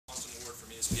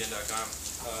ESPN.com.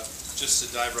 Just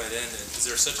to dive right in, is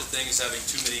there such a thing as having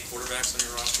too many quarterbacks on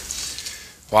your roster?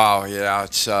 Wow, yeah,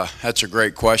 that's a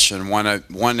great question.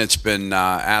 One that's been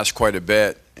asked quite a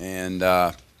bit, and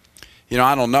I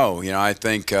don't know. I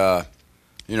think the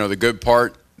good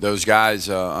part, those guys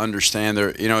understand.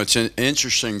 It's an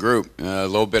interesting group. A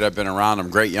little bit I've been around them.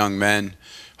 Great young men,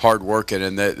 hard working,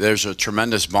 and there's a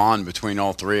tremendous bond between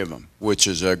all three of them, which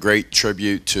is a great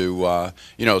tribute to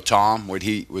Tom, what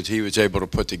he was able to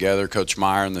put together, Coach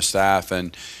Meyer and the staff,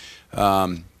 and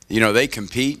they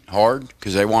compete hard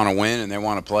because they want to win and they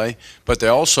want to play, but they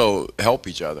also help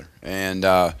each other, and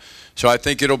so I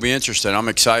think it'll be interesting. I'm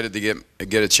excited to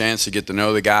get a chance to get to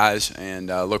know the guys, and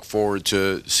look forward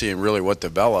to seeing really what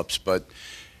develops. But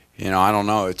I don't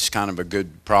know. It's kind of a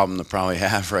good problem to probably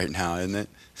have right now, isn't it?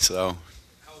 So.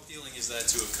 Is that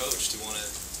to a coach to want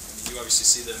to? You obviously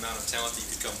see the amount of talent that you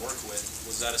could come work with.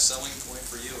 Was that a selling point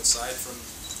for you, aside from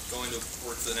going to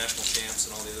work for the national camps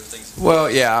and all the other things? Well,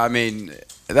 yeah, I mean,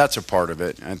 that's a part of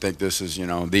it. I think this is,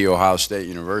 the Ohio State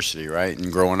University, right?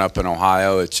 And growing up in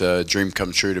Ohio, it's a dream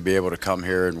come true to be able to come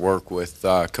here and work with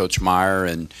Coach Meyer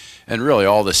and really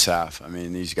all the staff. I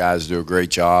mean, these guys do a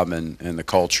great job, and the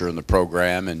culture and the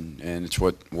program, and it's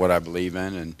what I believe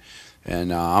in,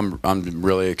 and I'm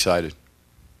really excited.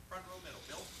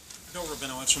 Bill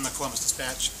Rabinowitz from the Columbus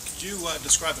Dispatch. Could you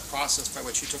describe the process by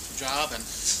which you took the job and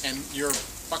your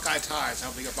Buckeye ties?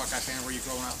 How big a Buckeye fan were you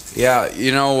growing up? Yeah,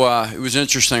 it was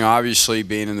interesting, obviously,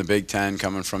 being in the Big Ten,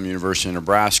 coming from University of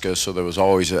Nebraska, so there was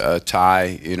always a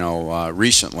tie,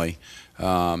 recently.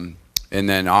 And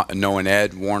then knowing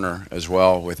Ed Warner as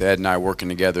well, with Ed and I working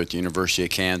together at the University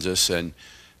of Kansas. And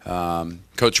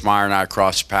Coach Meyer and I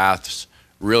crossed paths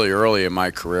really early in my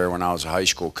career. When I was a high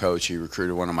school coach, he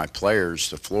recruited one of my players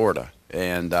to Florida,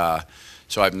 and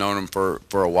so I've known him for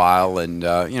a while, and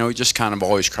we just kind of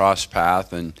always crossed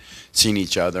paths and seen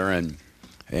each other, and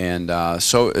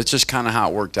so it's just kind of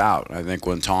how it worked out. I think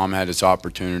when Tom had his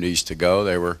opportunities to go,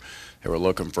 they were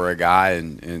looking for a guy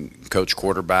and coach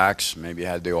quarterbacks, maybe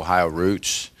had the Ohio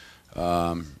roots,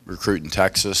 recruiting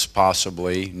Texas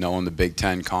possibly, knowing the Big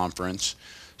Ten Conference.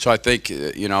 So I think,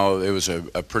 it was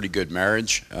a pretty good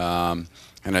marriage, and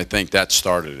I think that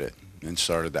started it and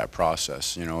started that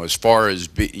process. As far as,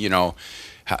 this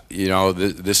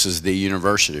is the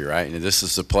university, right? And this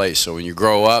is the place. So when you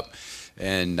grow up,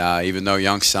 and even though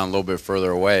Youngstown a little bit further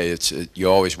away, you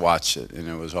always watch it, and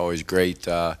it was always great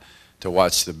to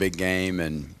watch the big game,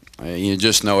 and you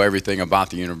just know everything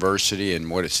about the university and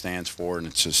what it stands for, and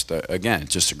it's just, again,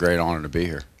 it's just a great honor to be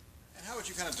here. How would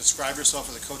you kind of describe yourself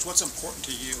as a coach? What's important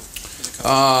to you as a coach?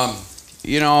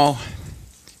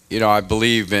 I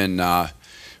believe in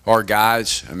our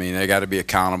guys. I mean, they got to be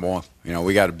accountable.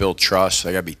 We got to build trust.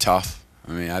 They got to be tough.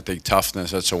 I mean, I think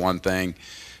toughness, that's the one thing.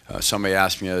 Somebody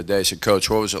asked me the other day, said, Coach,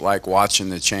 what was it like watching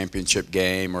the championship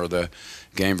game or the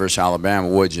game versus Alabama?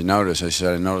 What did you notice? I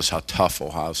said, I noticed how tough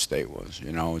Ohio State was,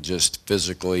 just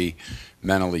physically,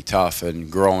 mentally tough.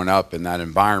 And growing up in that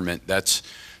environment, that's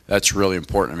really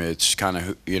important to me. It's kind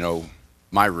of,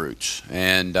 my roots.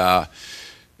 And, I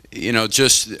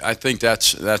think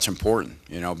that's important,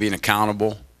 being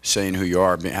accountable, saying who you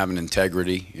are, having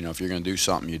integrity. If you're going to do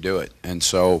something, you do it. And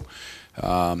so,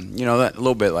 that a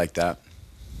little bit like that.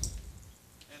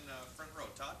 And front row,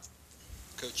 Todd.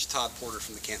 Coach Todd Porter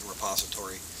from the Canton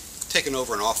Repository. Taking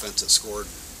over an offense that scored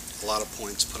a lot of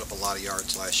points, put up a lot of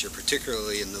yards last year,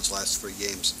 particularly in those last 3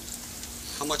 games.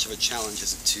 How much of a challenge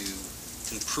is it to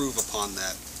improve upon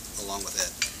that along with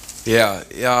Ed? Yeah,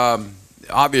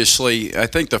 obviously, I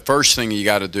think the first thing you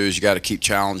got to do is you got to keep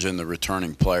challenging the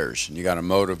returning players, and you got to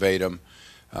motivate them.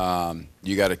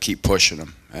 You got to keep pushing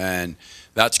them, and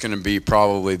that's going to be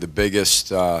probably the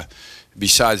biggest.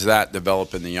 Besides that,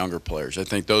 developing the younger players. I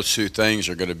think those 2 things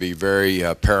are going to be very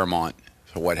paramount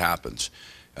to what happens.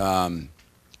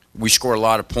 We scored a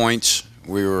lot of points.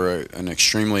 We were an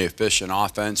extremely efficient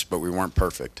offense, but we weren't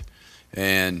perfect,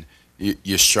 and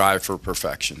you strive for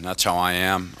perfection. That's how I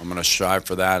am. I'm going to strive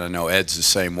for that. I know Ed's the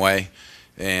same way.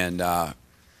 And,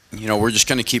 we're just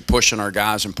going to keep pushing our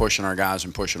guys and pushing our guys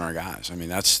and pushing our guys. I mean,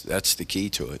 that's the key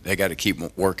to it. They got to keep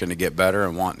working to get better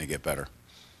and wanting to get better.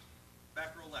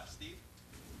 Back row left, Steve.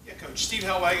 Yeah, Coach. Steve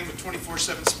Hellwagen with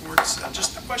 24/7 Sports.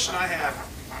 Just a question I have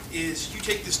is you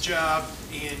take this job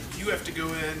and you have to go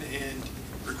in and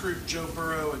recruit Joe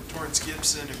Burrow and Torrance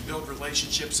Gibson and build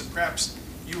relationships, and perhaps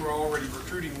you were already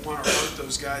recruiting one or both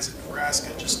those guys at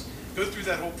Nebraska. Just go through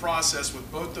that whole process with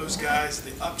both those guys,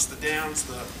 the ups, the downs,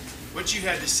 what you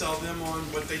had to sell them on,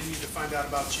 what they needed to find out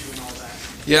about you and all that.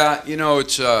 Yeah,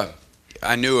 it's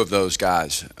I knew of those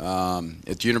guys.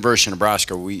 At the University of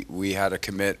Nebraska, we had to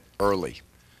commit early.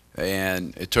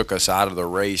 and it took us out of the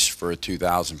race for a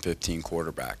 2015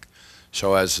 quarterback.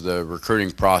 So as the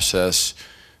recruiting process,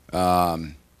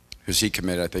 because he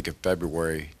committed, I think, in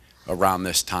February, around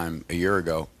this time a year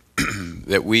ago,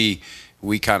 that we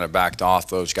kind of backed off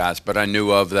those guys. But I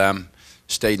knew of them,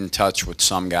 stayed in touch with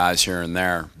some guys here and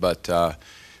there, but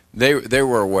they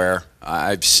were aware.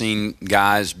 I've seen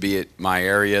guys, be it my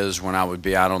areas when I would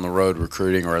be out on the road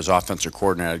recruiting, or as offensive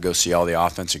coordinator, I'd go see all the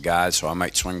offensive guys. So I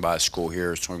might swing by a school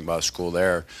here, swing by a school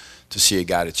there to see a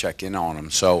guy to check in on them.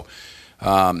 So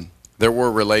there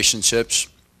were relationships.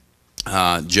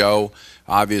 Joe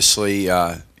obviously,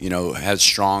 has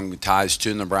strong ties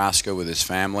to Nebraska with his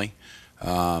family.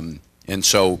 And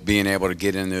so being able to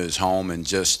get into his home and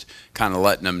just kind of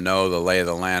letting them know the lay of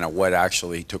the land of what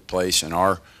actually took place in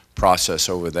our process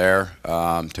over there,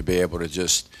 to be able to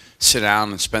just sit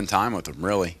down and spend time with them,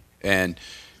 really, and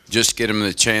just get them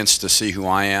the chance to see who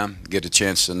I am, get a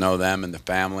chance to know them and the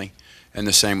family, and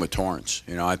the same with Torrance.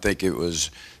 I think it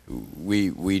was,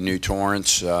 we knew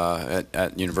Torrance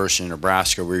at University of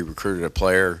Nebraska. We recruited a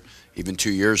player even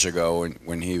 2 years ago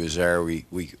when he was there. We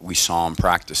saw him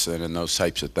practicing and those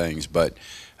types of things. But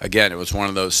again, it was one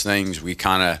of those things, we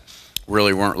kind of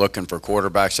really weren't looking for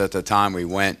quarterbacks at the time. We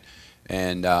went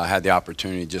and had the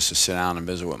opportunity just to sit down and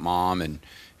visit with Mom and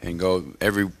go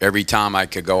every time I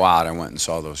could go out, I went and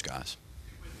saw those guys.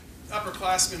 With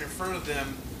upperclassmen in front of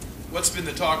them, what's been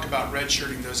the talk about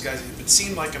redshirting those guys? It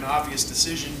seemed like an obvious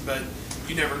decision, but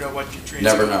you never know what could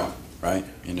transpire. Never know, right?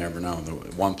 You never know.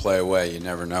 One play away, you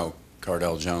never know.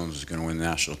 Cardell Jones is going to win the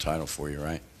national title for you,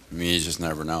 right? I mean, you just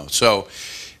never know. So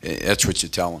that's what you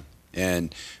tell them.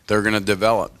 And they're going to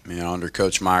develop, under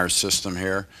Coach Meyer's system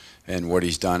here and what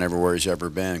he's done everywhere he's ever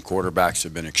been. Quarterbacks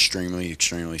have been extremely,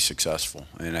 extremely successful.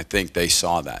 And I think they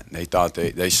saw that. They thought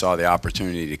they saw the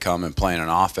opportunity to come and play in an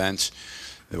offense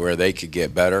where they could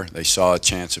get better. They saw a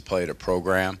chance to play at a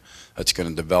program that's going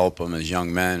to develop them as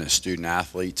young men, as student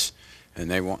athletes.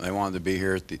 And they wanted to be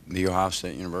here at the Ohio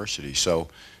State University. So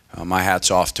my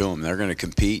hat's off to them. They're going to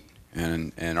compete,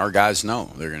 and our guys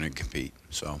know they're going to compete.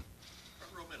 So.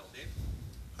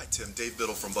 Hi, Tim. Dave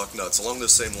Biddle from Bucknuts. Along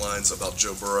those same lines about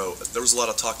Joe Burrow, there was a lot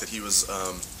of talk that he was,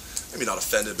 maybe not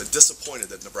offended, but disappointed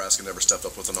that Nebraska never stepped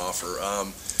up with an offer.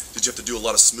 Did you have to do a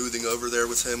lot of smoothing over there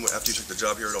with him after you took the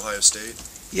job here at Ohio State?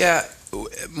 Yeah,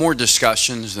 more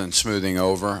discussions than smoothing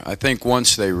over. I think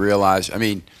once they realize,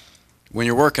 when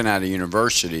you're working at a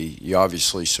university, you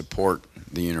obviously support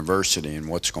the university and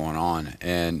what's going on.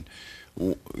 And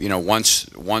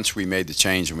once we made the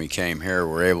change and we came here,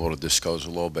 we were able to disclose a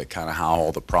little bit kind of how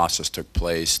all the process took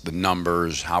place, the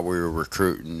numbers, how we were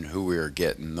recruiting, who we were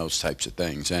getting, those types of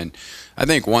things. And I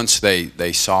think once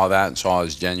they saw that and saw it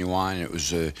as genuine, it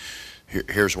was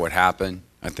here's what happened.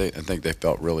 I think they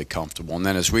felt really comfortable. And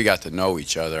then as we got to know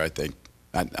each other,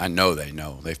 I know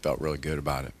they felt really good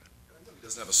about it. He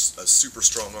doesn't have a super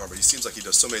strong arm, but he seems like he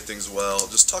does so many things well.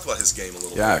 Just talk about his game a little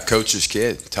bit. Yeah, coach's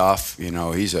kid, tough.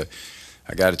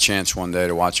 I got a chance one day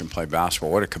to watch him play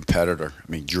basketball. What a competitor.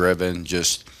 Driven,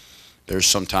 there's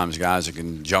sometimes guys that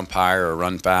can jump higher or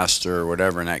run faster or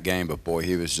whatever in that game, but boy,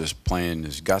 he was just playing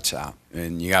his guts out.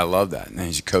 And you got to love that. And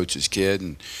he's a coach's kid,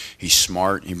 and he's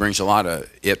smart. He brings a lot of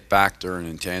it factor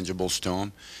and intangibles to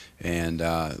him. And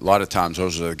a lot of times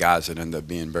those are the guys that end up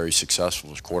being very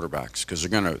successful as quarterbacks because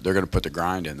they're gonna put the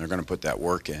grind in. They're going to put that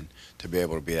work in to be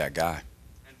able to be that guy.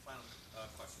 And final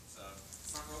questions.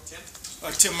 Front row, Tim?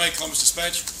 Tim May, Columbus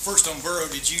Dispatch. First on Burrow,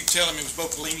 did you tell him it was Bo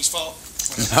Pelini's fault?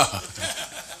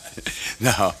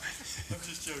 No. I'm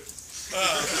just joking.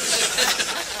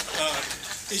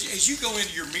 As you go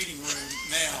into your meeting room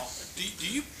now, do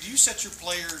you set your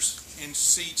players in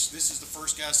seats? This is the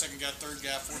first guy, second guy, third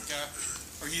guy, fourth guy.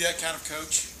 Are you that kind of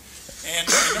coach? And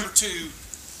number two,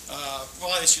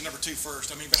 I'll ask you number two first.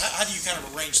 But how do you kind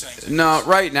of arrange things? No,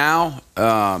 right now,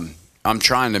 I'm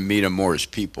trying to meet them more as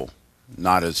people,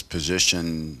 not as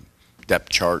position depth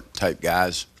chart type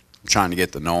guys. I'm trying to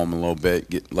get to know them a little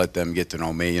bit, let them get to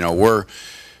know me. We're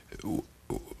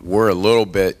a little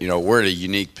bit, we're at a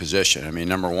unique position.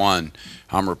 Number one,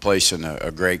 I'm replacing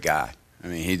a great guy.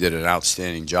 He did an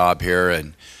outstanding job here,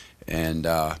 and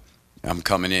I'm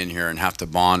coming in here and have to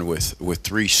bond with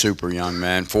three super young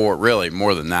men. Four, really,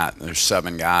 more than that. There's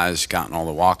 7 guys, counting all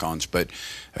the walk-ons, but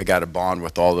I got to bond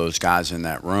with all those guys in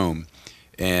that room.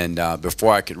 And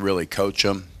before I could really coach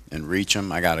them and reach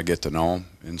them, I got to get to know them.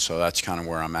 And so that's kind of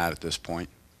where I'm at this point.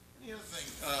 The other thing,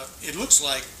 it looks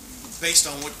like, based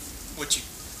on what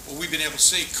we've been able to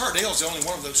see, Cardale's the only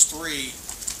one of those 3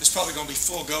 that's probably going to be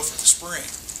full go for the spring.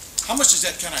 How much does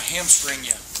that kind of hamstring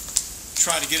you,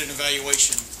 trying to get an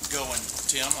evaluation going,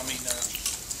 Tim?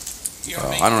 You know what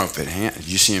I mean? I don't know if it did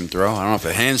you see him throw? I don't know if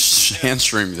it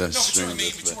hamstring No, this. but you know what I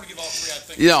mean? But you want to give all three, I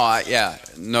think. You know, yeah,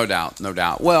 no doubt, no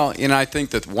doubt. Well, you know, I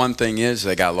think that one thing is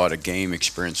they got a lot of game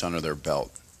experience under their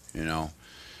belt. You know,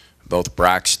 both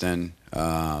Braxton, you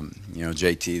know,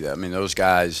 JT. I mean, those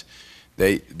guys,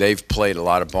 they've played a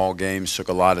lot of ball games, took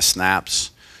a lot of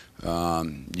snaps.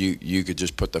 You could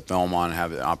just put the film on and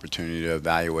have the opportunity to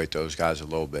evaluate those guys a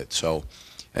little bit. So,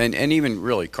 and even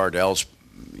really Cardell's,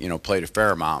 you know, played a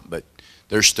fair amount, but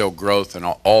there's still growth in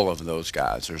all of those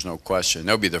guys. There's no question.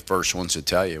 They'll be the first ones to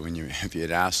tell you if you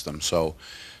had asked them. So,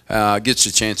 gets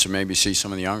a chance to maybe see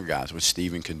some of the younger guys, what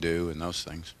Steven can do and those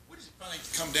things. What does it finally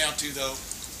come down to, though,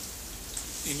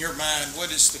 in your mind?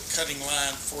 What is the cutting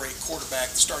line for a quarterback,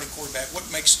 the starting quarterback? What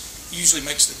usually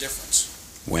makes the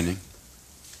difference? Winning.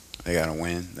 They got to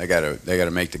win. They got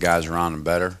to make the guys around them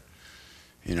better.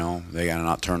 You know, they got to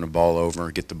not turn the ball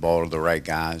over, get the ball to the right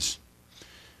guys.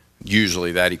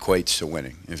 Usually that equates to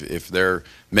winning. If they're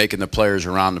making the players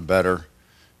around them better,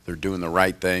 they're doing the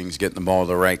right things, getting the ball to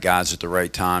the right guys at the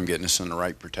right time, getting us in the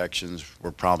right protections,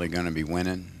 we're probably going to be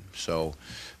winning. So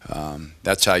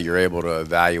that's how you're able to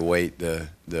evaluate the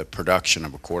production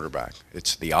of a quarterback.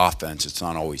 It's the offense. It's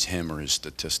not always him or his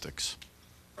statistics.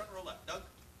 Front row left, Doug.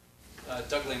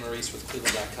 Doug Maurice with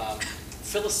Cleveland.com.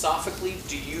 Philosophically,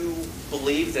 do you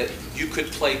believe that you could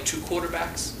play two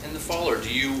quarterbacks in the fall, or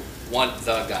do you want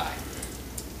the guy?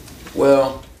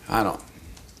 Well, I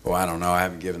don't know. I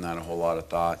haven't given that a whole lot of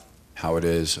thought, how it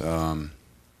is.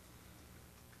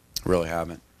 Really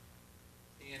haven't.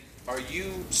 And are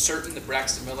you certain that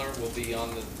Braxton Miller will be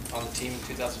on the team in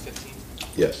 2015?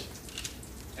 Yes.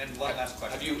 And one last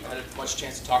question. Have you had much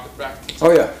chance to talk with Braxton?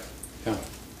 Oh, yeah. Yeah.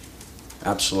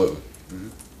 Absolutely. Mm-hmm.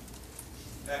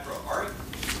 Back row, Ari.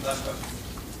 Last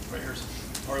question. Right here's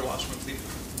Ari Washington,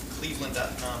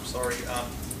 Cleveland.com. Sorry.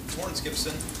 Torrance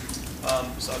Gibson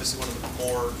is obviously one of the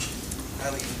more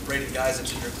highly rated guys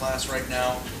that's in your class right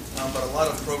now. But a lot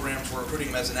of programs were recruiting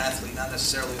him as an athlete, not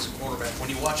necessarily as a quarterback. When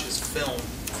you watch his film,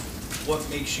 what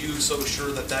makes you so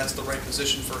sure that that's the right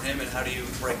position for him, and how do you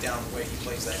break down the way he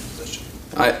plays that position?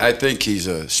 I think he's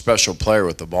a special player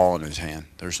with the ball in his hand.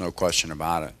 There's no question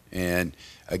about it. And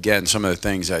again, some of the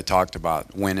things I talked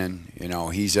about, winning, you know,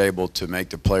 he's able to make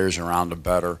the players around him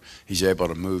better. He's able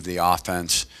to move the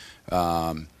offense.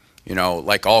 You know,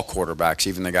 like all quarterbacks,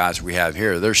 even the guys we have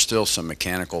here, there's still some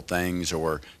mechanical things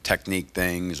or technique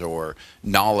things or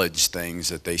knowledge things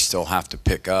that they still have to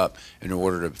pick up in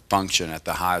order to function at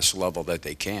the highest level that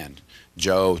they can.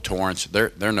 Joe, Torrance,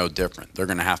 they're no different. They're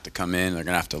going to have to come in. They're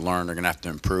going to have to learn. They're going to have to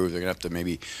improve. They're going to have to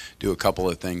maybe do a couple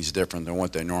of things different than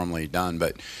what they normally done.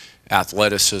 But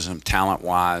athleticism,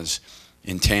 talent-wise,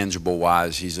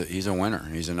 intangible-wise, he's a winner.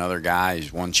 He's another guy.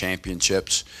 He's won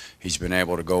championships. He's been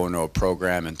able to go into a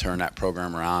program and turn that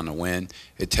program around and win.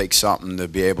 It takes something to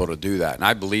be able to do that, and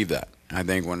I believe that. I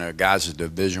think when a guy's a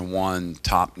Division I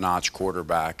top-notch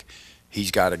quarterback, he's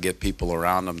got to get people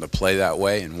around him to play that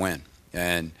way and win.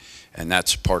 And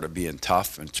that's part of being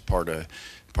tough. And it's part of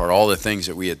all the things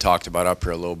that we had talked about up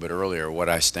here a little bit earlier, what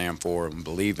I stand for and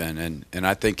believe in. And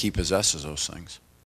I think he possesses those things.